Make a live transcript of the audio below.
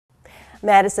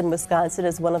Madison, Wisconsin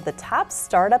is one of the top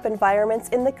startup environments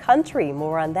in the country.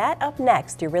 More on that up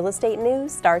next. Your real estate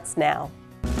news starts now.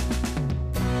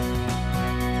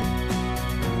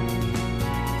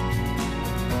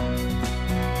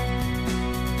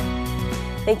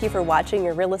 Thank you for watching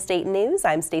your real estate news.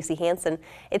 I'm Stacy Hansen.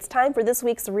 It's time for this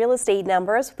week's real estate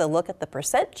numbers with a look at the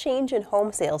percent change in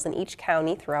home sales in each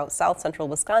county throughout south central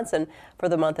Wisconsin for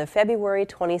the month of February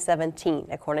 2017,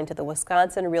 according to the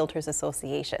Wisconsin Realtors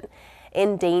Association.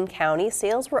 In Dane County,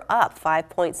 sales were up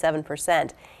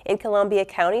 5.7%. In Columbia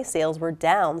County, sales were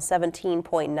down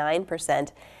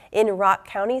 17.9%. In Rock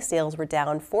County, sales were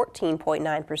down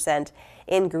 14.9%.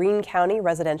 In Greene County,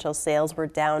 residential sales were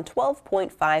down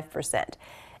 12.5%.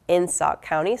 In Sauk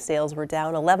County, sales were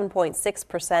down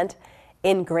 11.6%.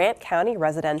 In Grant County,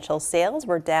 residential sales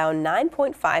were down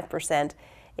 9.5%.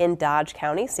 In Dodge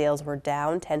County, sales were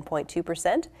down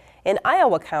 10.2%. In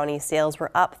Iowa County, sales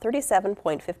were up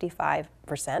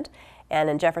 37.55%. And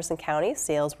in Jefferson County,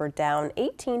 sales were down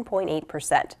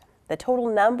 18.8%. The total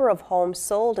number of homes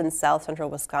sold in south central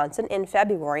Wisconsin in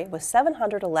February was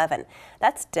 711.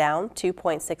 That's down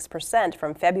 2.6%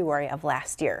 from February of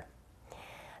last year.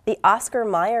 The Oscar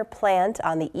Mayer plant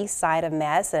on the east side of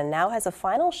Madison now has a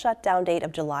final shutdown date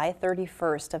of July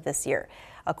 31st of this year.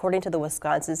 According to the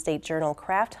Wisconsin State Journal,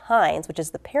 Kraft Heinz, which is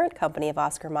the parent company of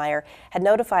Oscar Mayer, had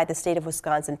notified the state of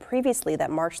Wisconsin previously that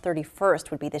March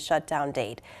 31st would be the shutdown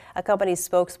date. A company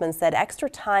spokesman said extra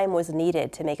time was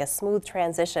needed to make a smooth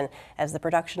transition as the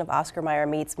production of Oscar Mayer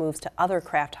meats moves to other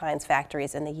Kraft Heinz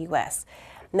factories in the U.S.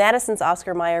 Madison's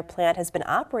Oscar Mayer plant has been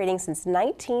operating since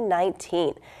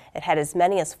 1919. It had as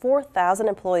many as 4,000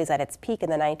 employees at its peak in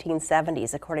the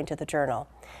 1970s, according to the Journal.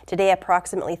 Today,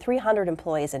 approximately 300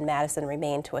 employees in Madison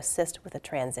remain to assist with the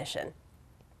transition.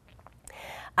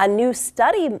 A new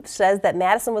study says that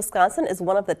Madison, Wisconsin is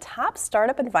one of the top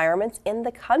startup environments in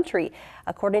the country.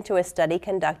 According to a study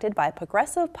conducted by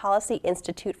Progressive Policy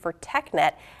Institute for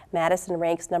TechNet, Madison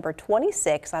ranks number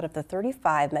 26 out of the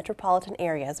 35 metropolitan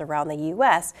areas around the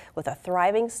U.S. with a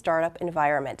thriving startup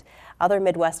environment. Other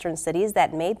Midwestern cities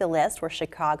that made the list were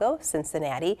Chicago,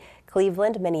 Cincinnati,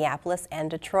 Cleveland, Minneapolis, and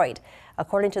Detroit.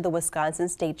 According to the Wisconsin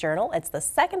State Journal, it's the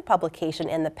second publication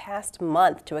in the past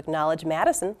month to acknowledge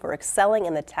Madison for excelling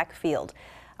in the tech field.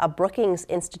 A Brookings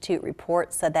Institute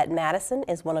report said that Madison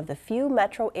is one of the few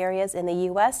metro areas in the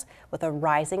U.S. with a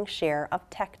rising share of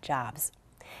tech jobs.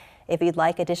 If you'd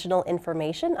like additional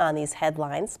information on these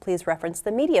headlines, please reference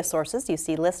the media sources you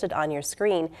see listed on your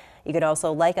screen. You can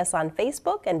also like us on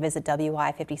Facebook and visit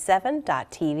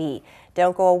WI57.tv.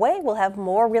 Don't go away, we'll have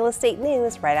more real estate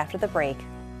news right after the break.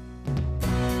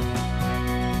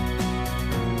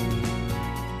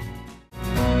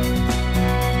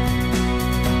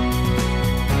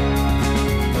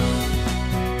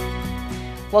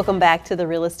 Welcome back to the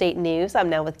Real Estate News. I'm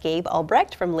now with Gabe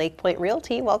Albrecht from Lake Point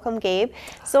Realty. Welcome, Gabe.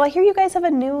 So I hear you guys have a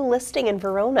new listing in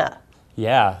Verona.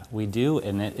 Yeah, we do,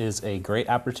 and it is a great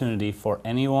opportunity for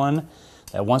anyone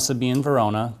that wants to be in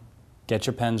Verona. Get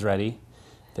your pens ready.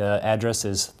 The address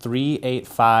is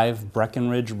 385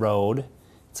 Breckenridge Road.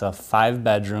 It's a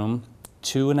 5-bedroom,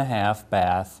 2.5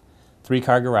 bath,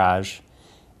 3-car garage,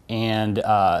 and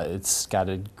it's got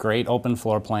a great open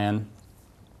floor plan.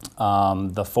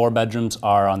 The 4 bedrooms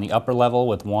are on the upper level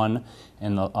with one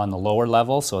on the lower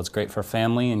level, so it's great for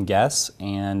family and guests.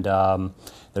 And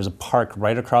there's a park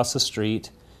right across the street,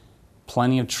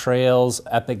 plenty of trails.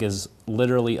 Epic is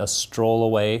literally a stroll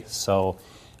away. So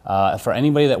for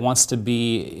anybody that wants to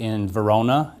be in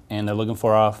Verona and they're looking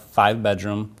for a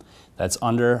 5-bedroom that's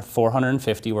under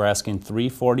 $450, we're asking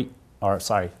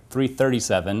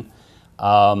 $337.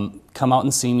 Come out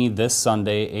and see me this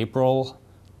Sunday, April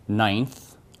 9th.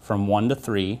 From 1 to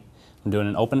 3. I'm doing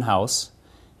an open house,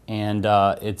 and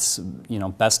it's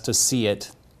best to see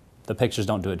it. The pictures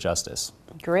don't do it justice.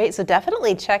 Great, so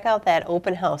definitely check out that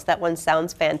open house. That one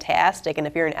sounds fantastic, and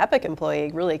if you're an Epic employee,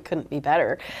 it really couldn't be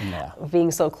better. Yeah.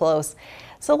 Being so close.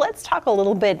 So let's talk a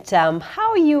little bit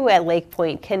how you at Lake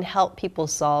Point can help people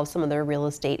solve some of their real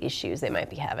estate issues they might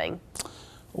be having.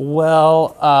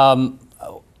 Well,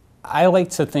 I like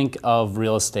to think of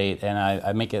real estate, and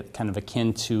I make it kind of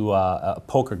akin to a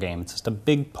poker game. It's just a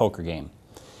big poker game.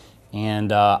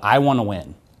 And I want to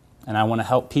win, and I want to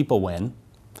help people win.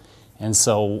 And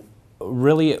so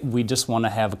really we just want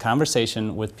to have a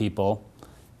conversation with people,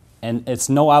 and it's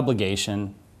no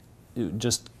obligation,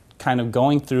 just kind of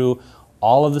going through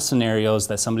all of the scenarios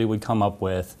that somebody would come up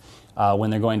with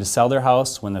when they're going to sell their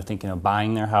house, when they're thinking of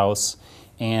buying their house,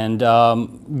 and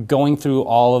going through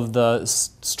all of the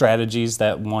strategies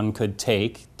that one could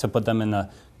take to put them in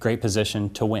a great position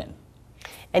to win.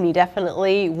 And you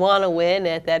definitely want to win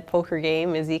at that poker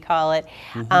game, as you call it.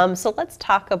 So let's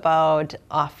talk about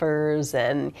offers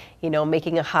and,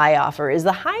 making a high offer. Is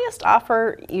the highest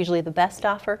offer usually the best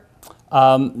offer?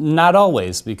 Not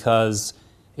always, because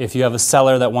if you have a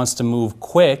seller that wants to move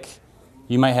quick,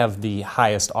 you might have the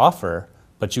highest offer,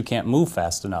 but you can't move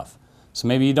fast enough. So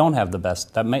maybe you don't have the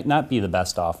best, that might not be the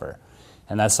best offer.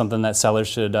 And that's something that sellers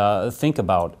should think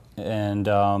about. And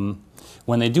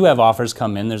when they do have offers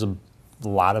come in, there's a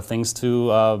lot of things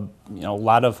to, a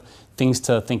lot of things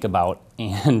to think about.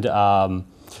 And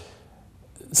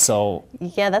so.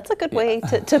 Yeah, that's a good way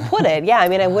to put it. Yeah, I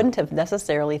mean, I wouldn't have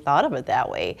necessarily thought of it that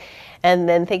way. And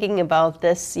then thinking about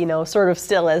this, sort of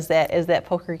still as that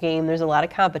poker game, there's a lot of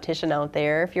competition out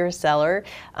there if you're a seller,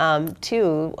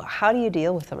 too. How do you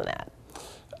deal with some of that?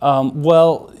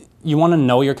 Well, you want to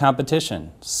know your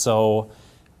competition. So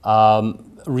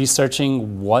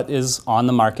researching what is on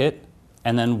the market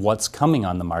and then what's coming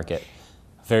on the market.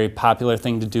 A very popular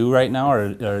thing to do right now,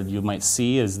 or you might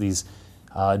see, is these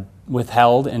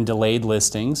withheld and delayed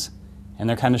listings, and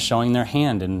they're kind of showing their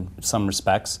hand in some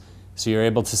respects. So you're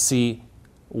able to see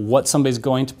what somebody's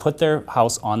going to put their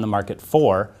house on the market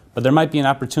for, but there might be an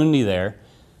opportunity there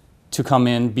to come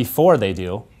in before they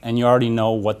do, and you already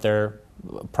know what their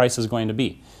price is going to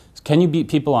be. Can you beat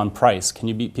people on price? Can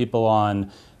you beat people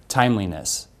on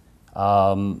timeliness?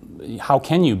 How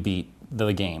can you beat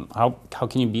the game? How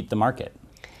can you beat the market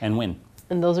and win?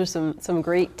 And those are some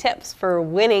great tips for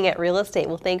winning at real estate.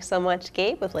 Well, thanks so much,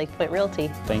 Gabe, with Lake Point Realty.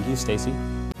 Thank you, Stacy.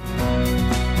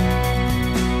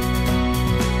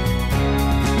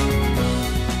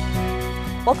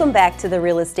 Welcome back to the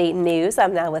Real Estate News.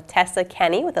 I'm now with Tessa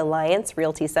Kenny with Alliance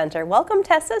Realty Center. Welcome,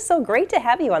 Tessa. So great to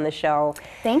have you on the show.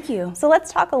 Thank you. So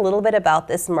let's talk a little bit about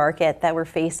this market that we're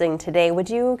facing today. Would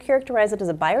you characterize it as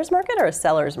a buyer's market or a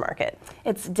seller's market?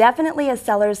 It's definitely a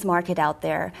seller's market out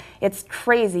there. It's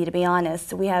crazy, to be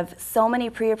honest. We have so many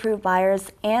pre-approved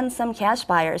buyers and some cash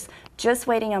buyers just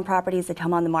waiting on properties to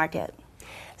come on the market.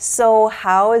 So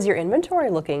how is your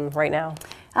inventory looking right now?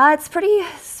 It's pretty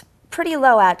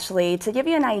low, actually. To give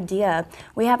you an idea,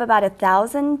 we have about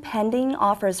 1,000 pending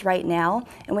offers right now,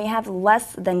 and we have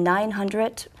less than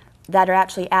 900 that are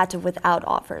actually active without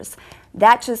offers.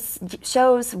 That just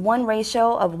shows one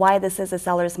ratio of why this is a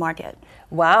seller's market.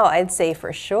 Wow, I'd say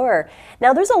for sure.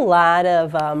 Now, there's a lot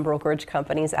of brokerage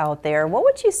companies out there. What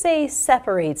would you say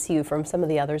separates you from some of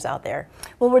the others out there?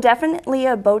 Well, we're definitely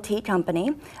a boutique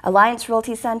company. Alliance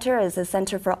Realty Center is a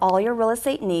center for all your real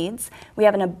estate needs. We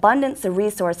have an abundance of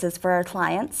resources for our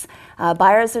clients.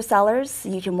 Buyers or sellers,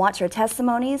 you can watch our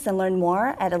testimonies and learn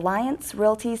more at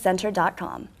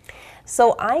alliancerealtycenter.com.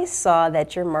 So I saw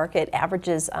that your market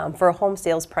averages for a home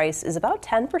sales price is about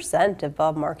 10%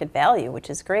 above market value, which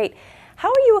is great. How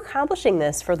are you accomplishing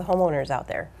this for the homeowners out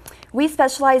there? We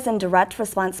specialize in direct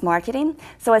response marketing.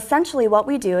 So essentially what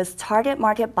we do is target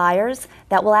market buyers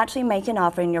that will actually make an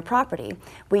offer in your property.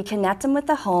 We connect them with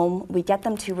the home, we get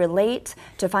them to relate,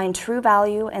 to find true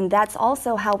value, and that's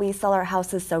also how we sell our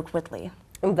houses so quickly.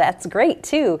 That's great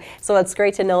too. So it's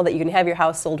great to know that you can have your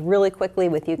house sold really quickly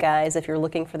with you guys if you're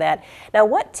looking for that. Now,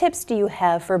 what tips do you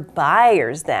have for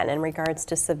buyers then in regards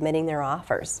to submitting their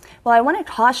offers? Well, I want to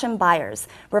caution buyers.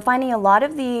 We're finding a lot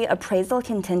of the appraisal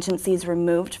contingencies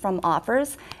removed from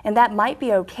offers, and that might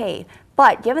be okay.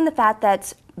 But given the fact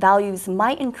that values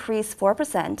might increase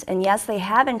 4%, and yes, they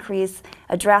have increased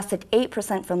a drastic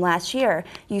 8% from last year,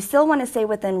 you still want to stay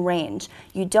within range.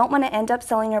 You don't want to end up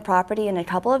selling your property in a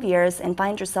couple of years and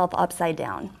find yourself upside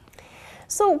down.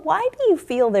 So why do you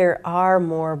feel there are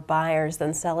more buyers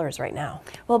than sellers right now?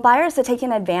 Well, buyers are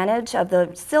taking advantage of the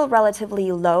still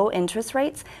relatively low interest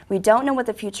rates. We don't know what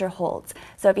the future holds.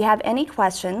 So if you have any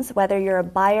questions, whether you're a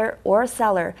buyer or a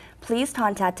seller, please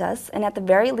contact us, and at the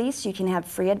very least, you can have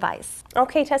free advice.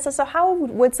 Okay, Tessa, so how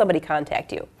would somebody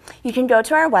contact you? You can go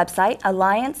to our website,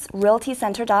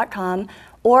 alliancerealtycenter.com,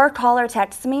 or call or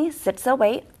text me,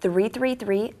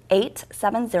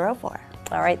 608-333-8704.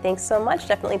 All right, thanks so much.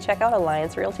 Definitely check out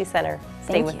Alliance Realty Center.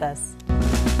 Stay with us.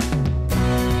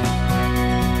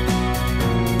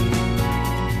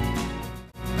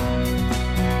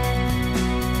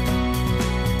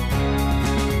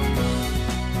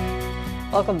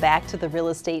 Welcome back to the Real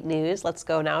Estate News. Let's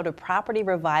go now to Property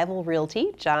Revival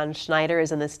Realty. John Schneider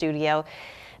is in the studio.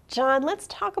 John, let's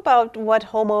talk about what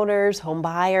homeowners, home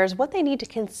buyers, what they need to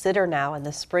consider now in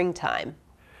the springtime.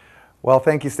 Well,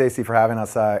 thank you, Stacy, for having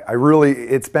us.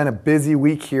 It's been a busy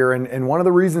week here, and one of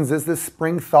the reasons is this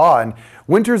spring thaw. And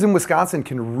winters in Wisconsin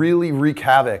can really wreak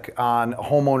havoc on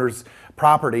homeowners'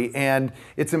 property, and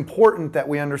it's important that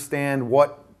we understand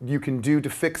what you can do to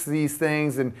fix these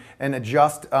things and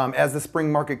adjust as the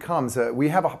spring market comes. We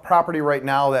have a property right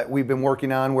now that we've been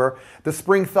working on where the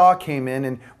spring thaw came in,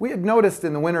 and we had noticed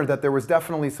in the winter that there was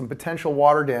definitely some potential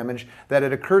water damage that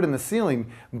had occurred in the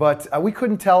ceiling, but we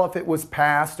couldn't tell if it was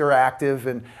past or active.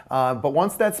 And but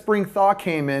once that spring thaw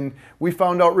came in, we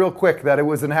found out real quick that it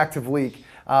was an active leak.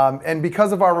 And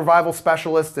because of our revival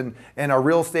specialists and our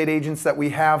real estate agents that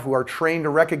we have who are trained to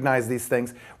recognize these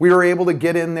things, we were able to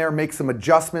get in there, make some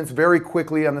adjustments very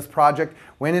quickly on this project.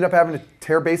 We ended up having to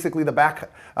tear basically the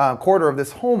back quarter of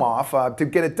this home off to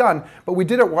get it done, but we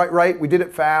did it right, we did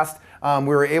it fast. We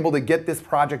were able to get this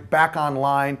project back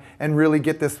online and really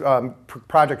get this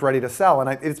project ready to sell. And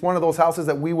it's one of those houses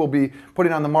that we will be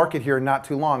putting on the market here in not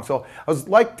too long. So I would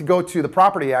like to go to the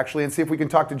property actually and see if we can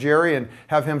talk to Jerry and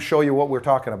have him show you what we're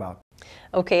talking about.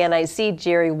 Okay, and I see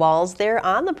Jerry Walls there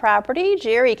on the property.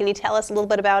 Jerry, can you tell us a little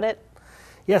bit about it?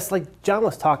 Yes, like John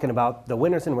was talking about, the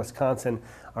winters in Wisconsin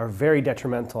are very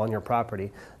detrimental on your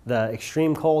property. The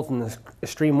extreme cold and the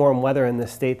extreme warm weather in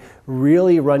this state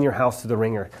really run your house through the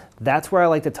ringer. That's where I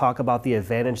like to talk about the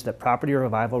advantage that Property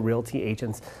Revival Realty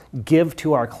agents give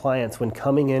to our clients when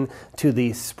coming in to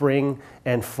the spring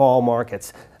and fall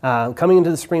markets. Coming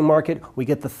into the spring market, we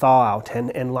get the thaw out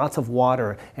and lots of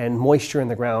water and moisture in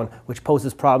the ground, which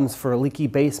poses problems for leaky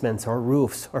basements or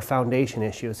roofs or foundation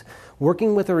issues.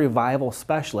 Working with a revival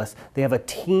specialist, they have a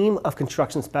team of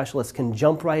construction specialists can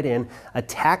jump right in,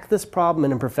 attack this problem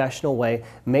in a professional way,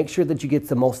 make sure that you get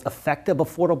the most effective,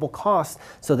 affordable cost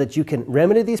so that you can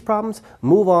remedy these problems,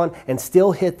 move on, and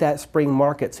still hit that spring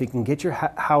market so you can get your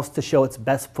house to show its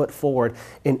best foot forward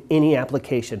in any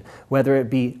application, whether it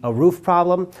be a roof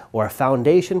problem or a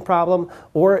foundation problem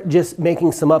or just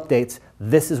making some updates.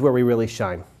 This is where we really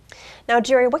shine. Now,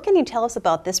 Jerry, what can you tell us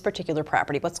about this particular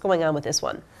property? What's going on with this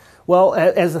one? Well,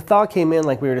 as the thaw came in,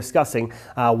 like we were discussing,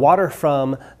 water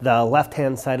from the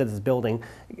left-hand side of this building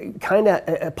kind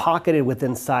of pocketed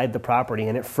within inside the property,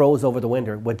 and it froze over the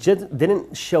winter, which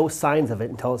didn't show signs of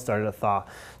it until it started to thaw.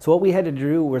 So what we had to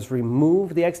do was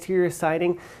remove the exterior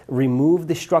siding, remove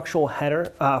the structural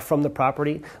header from the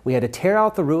property. We had to tear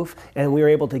out the roof, and we were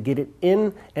able to get it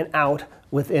in and out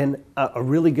within a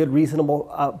really good, reasonable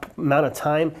amount of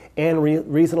time and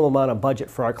reasonable amount of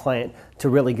budget for our client to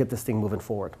really get this thing moving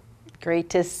forward.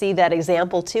 Great to see that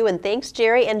example too, and thanks,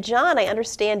 Jerry. And John, I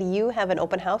understand you have an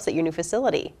open house at your new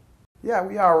facility. Yeah,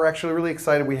 we are. We're actually really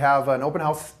excited. We have an open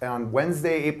house on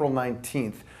Wednesday, April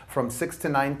 19th from 6 to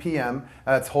 9 p.m.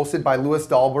 It's hosted by Louis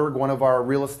Dahlberg, one of our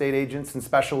real estate agents and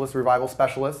specialists, revival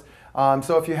specialists.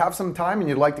 So if you have some time and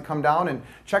you'd like to come down and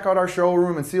check out our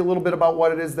showroom and see a little bit about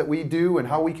what it is that we do and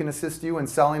how we can assist you in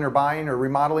selling or buying or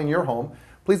remodeling your home,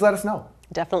 please let us know.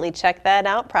 Definitely check that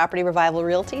out. Property Revival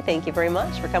Realty, thank you very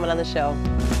much for coming on the show.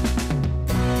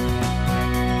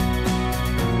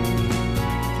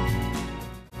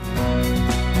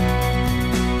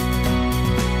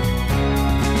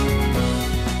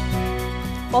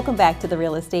 Welcome back to the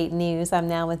Real Estate News. I'm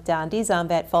now with Dondi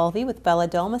Zombat-Falvey with Bella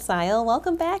Domicile.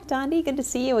 Welcome back, Dondi. Good to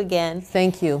see you again.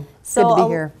 Thank you. So good to be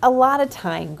here. A lot of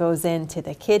time goes into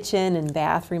the kitchen and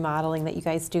bath remodeling that you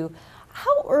guys do.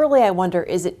 How early, I wonder,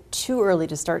 is it too early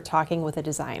to start talking with a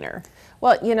designer?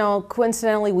 Well, you know,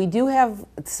 coincidentally, we do have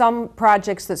some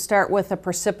projects that start with a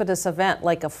precipitous event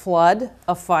like a flood,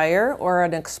 a fire, or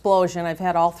an explosion. I've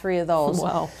had all three of those.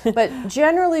 Wow. But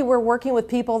generally, we're working with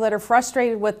people that are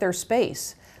frustrated with their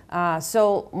space.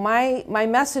 So my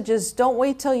message is, don't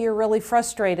wait till you're really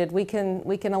frustrated. We can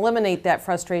eliminate that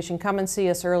frustration. Come and see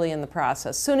us early in the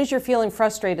process. As soon as you're feeling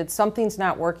frustrated, something's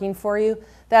not working for you,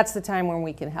 that's the time when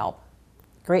we can help.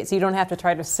 Great, so you don't have to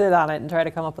try to sit on it and try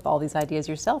to come up with all these ideas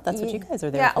yourself. That's what you guys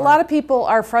are there for. Yeah, a lot of people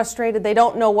are frustrated. They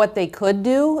don't know what they could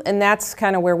do, and that's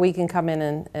kind of where we can come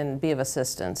in and be of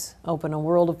assistance. Open a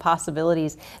world of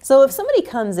possibilities. So if somebody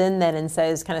comes in then and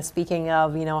says, kind of speaking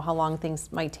of, you know, how long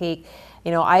things might take, you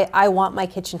know, I want my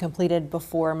kitchen completed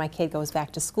before my kid goes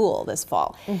back to school this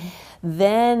fall. Mm-hmm.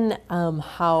 Then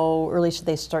how early should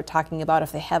they start talking about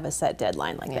if they have a set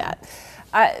deadline like that?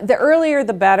 The earlier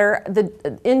the better.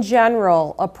 In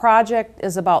general, a project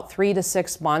is about 3 to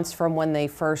 6 months from when they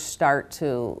first start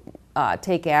to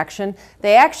take action.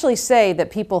 They actually say that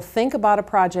people think about a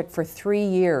project for 3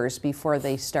 years before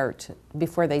they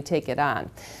take it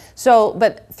on. So,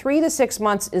 but 3 to 6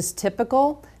 months is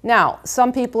typical. Now,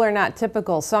 some people are not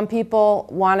typical. Some people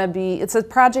want to be, it's a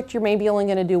project you're maybe only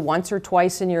going to do once or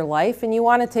twice in your life, and you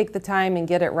want to take the time and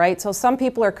get it right. So some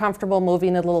people are comfortable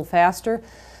moving a little faster.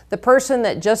 The person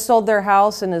that just sold their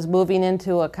house and is moving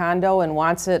into a condo and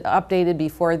wants it updated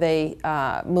before they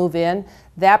move in,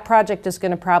 that project is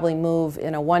going to probably move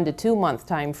in a 1 to 2 month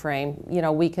time frame. You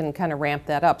know, we can kind of ramp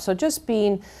that up. So just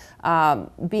being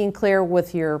clear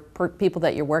with your people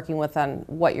that you're working with on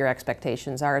what your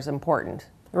expectations are is important.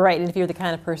 Right, and if you're the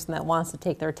kind of person that wants to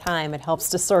take their time, it helps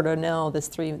to sort of know this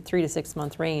 3 to 6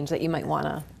 month range that you might want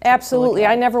to. Absolutely,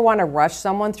 I never want to rush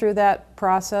someone through that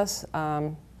process.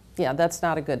 Yeah, that's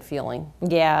not a good feeling.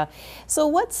 Yeah. So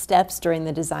what steps during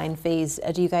the design phase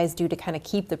do you guys do to kind of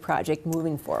keep the project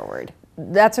moving forward?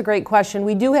 That's a great question.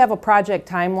 We do have a project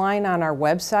timeline on our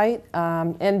website.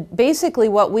 And basically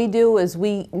what we do is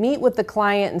we meet with the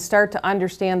client and start to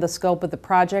understand the scope of the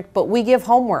project, but we give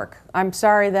homework. I'm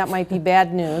sorry, that might be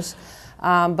bad news.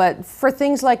 But for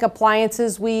things like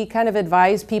appliances, we kind of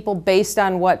advise people based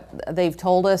on what they've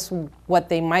told us, what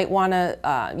they might want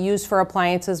to use for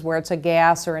appliances, where it's a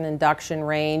gas or an induction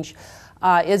range.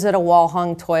 Is it a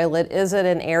wall-hung toilet? Is it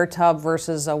an air tub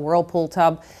versus a Whirlpool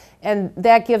tub? And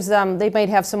that gives them, they might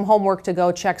have some homework to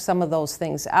go check some of those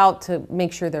things out to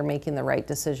make sure they're making the right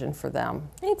decision for them.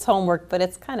 It's homework, but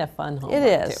it's kind of fun homework.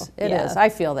 It is. Too. It is. I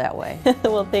feel that way.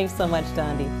 Well, thanks so much,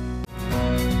 Dondi.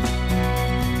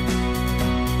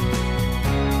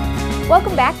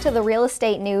 Welcome back to the Real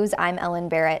Estate News. I'm Ellen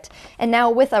Barrett. And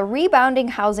now with a rebounding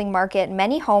housing market,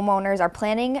 many homeowners are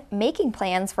making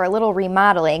plans for a little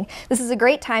remodeling. This is a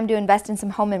great time to invest in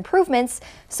some home improvements.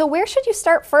 So where should you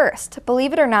start first?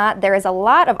 Believe it or not, there is a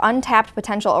lot of untapped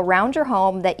potential around your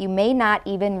home that you may not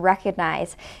even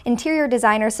recognize. Interior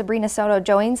designer Sabrina Soto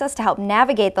joins us to help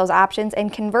navigate those options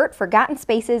and convert forgotten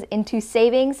spaces into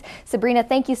savings. Sabrina,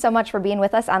 thank you so much for being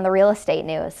with us on the Real Estate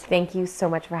News. Thank you so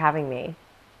much for having me.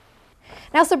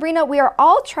 Now, Sabrina, we are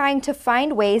all trying to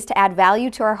find ways to add value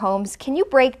to our homes. Can you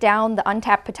break down the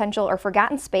untapped potential or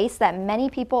forgotten space that many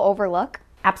people overlook?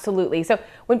 Absolutely. So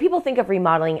when people think of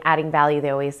remodeling, adding value, they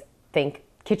always think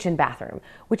kitchen, bathroom,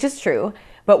 which is true.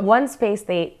 But one space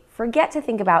they forget to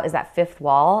think about is that fifth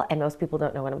wall. And most people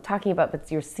don't know what I'm talking about, but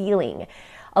it's your ceiling.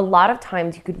 A lot of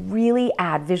times you could really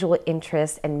add visual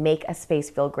interest and make a space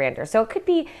feel grander. So it could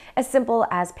be as simple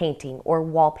as painting or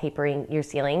wallpapering your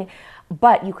ceiling,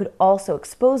 but you could also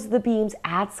expose the beams,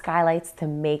 add skylights to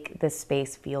make the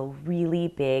space feel really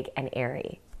big and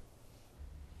airy.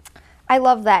 I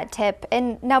love that tip.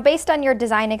 And now, based on your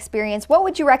design experience, what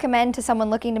would you recommend to someone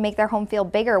looking to make their home feel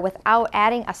bigger without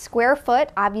adding a square foot?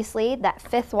 Obviously, that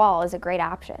fifth wall is a great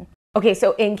option. Okay,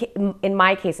 so in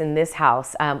my case, in this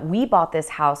house, we bought this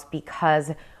house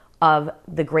because of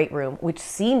the great room, which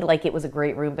seemed like it was a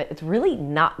great room, but it's really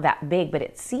not that big, but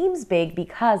it seems big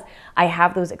because I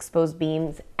have those exposed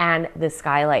beams and the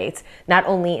skylights, not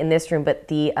only in this room, but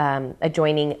the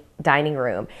adjoining dining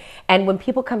room. And when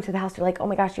people come to the house, they're like, oh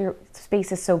my gosh, your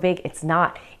space is so big. It's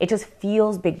not. It just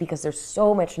feels big because there's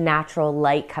so much natural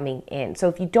light coming in. So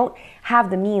if you don't have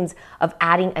the means of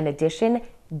adding an addition,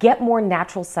 get more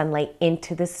natural sunlight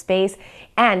into this space.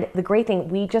 And the great thing,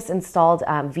 we just installed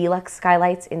Velux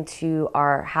skylights into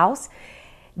our house.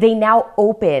 They now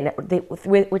open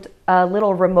with a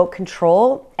little remote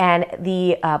control, and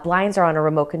the blinds are on a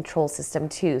remote control system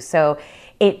too. So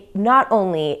it not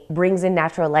only brings in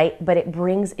natural light, but it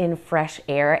brings in fresh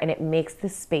air, and it makes the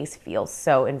space feel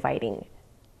so inviting.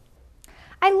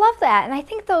 I love that, and I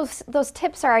think those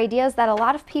tips are ideas that a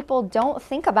lot of people don't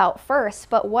think about first,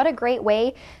 but what a great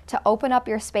way to open up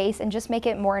your space and just make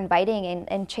it more inviting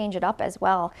and change it up as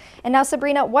well. And now,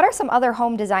 Sabrina, what are some other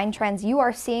home design trends you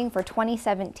are seeing for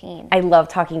 2017? I love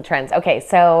talking trends. Okay,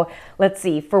 so let's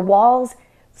see. For walls,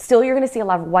 still you're going to see a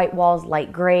lot of white walls,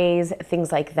 light grays,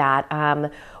 things like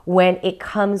that. When it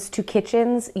comes to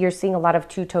kitchens, you're seeing a lot of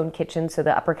two-tone kitchens, so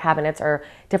the upper cabinets are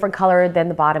different color than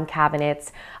the bottom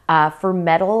cabinets. For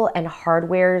metal and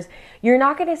hardwares, you're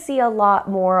not going to see a lot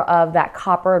more of that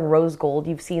copper and rose gold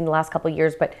you've seen the last couple of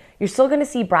years, but you're still going to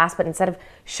see brass, but instead of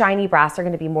shiny brass, they're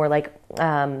going to be more like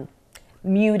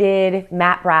muted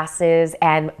matte brasses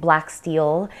and black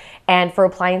steel. And for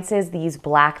appliances, these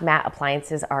black matte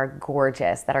appliances are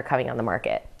gorgeous that are coming on the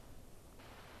market.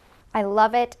 I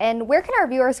love it. And where can our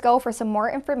viewers go for some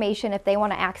more information if they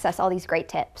want to access all these great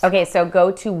tips? Okay, so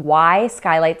go to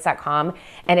whyskylights.com,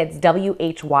 and it's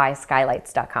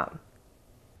whyskylights.com.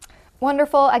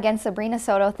 Wonderful. Again, Sabrina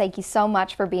Soto, thank you so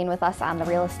much for being with us on the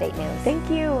Real Estate News. Thank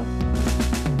you.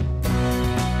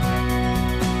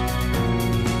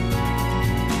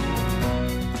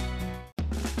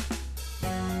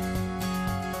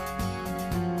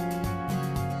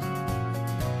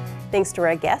 Thanks to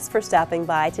our guests for stopping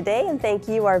by today, and thank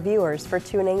you, our viewers, for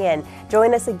tuning in.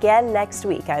 Join us again next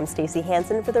week. I'm Stacey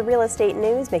Hansen for the Real Estate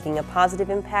News, making a positive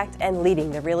impact and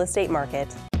leading the real estate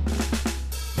market.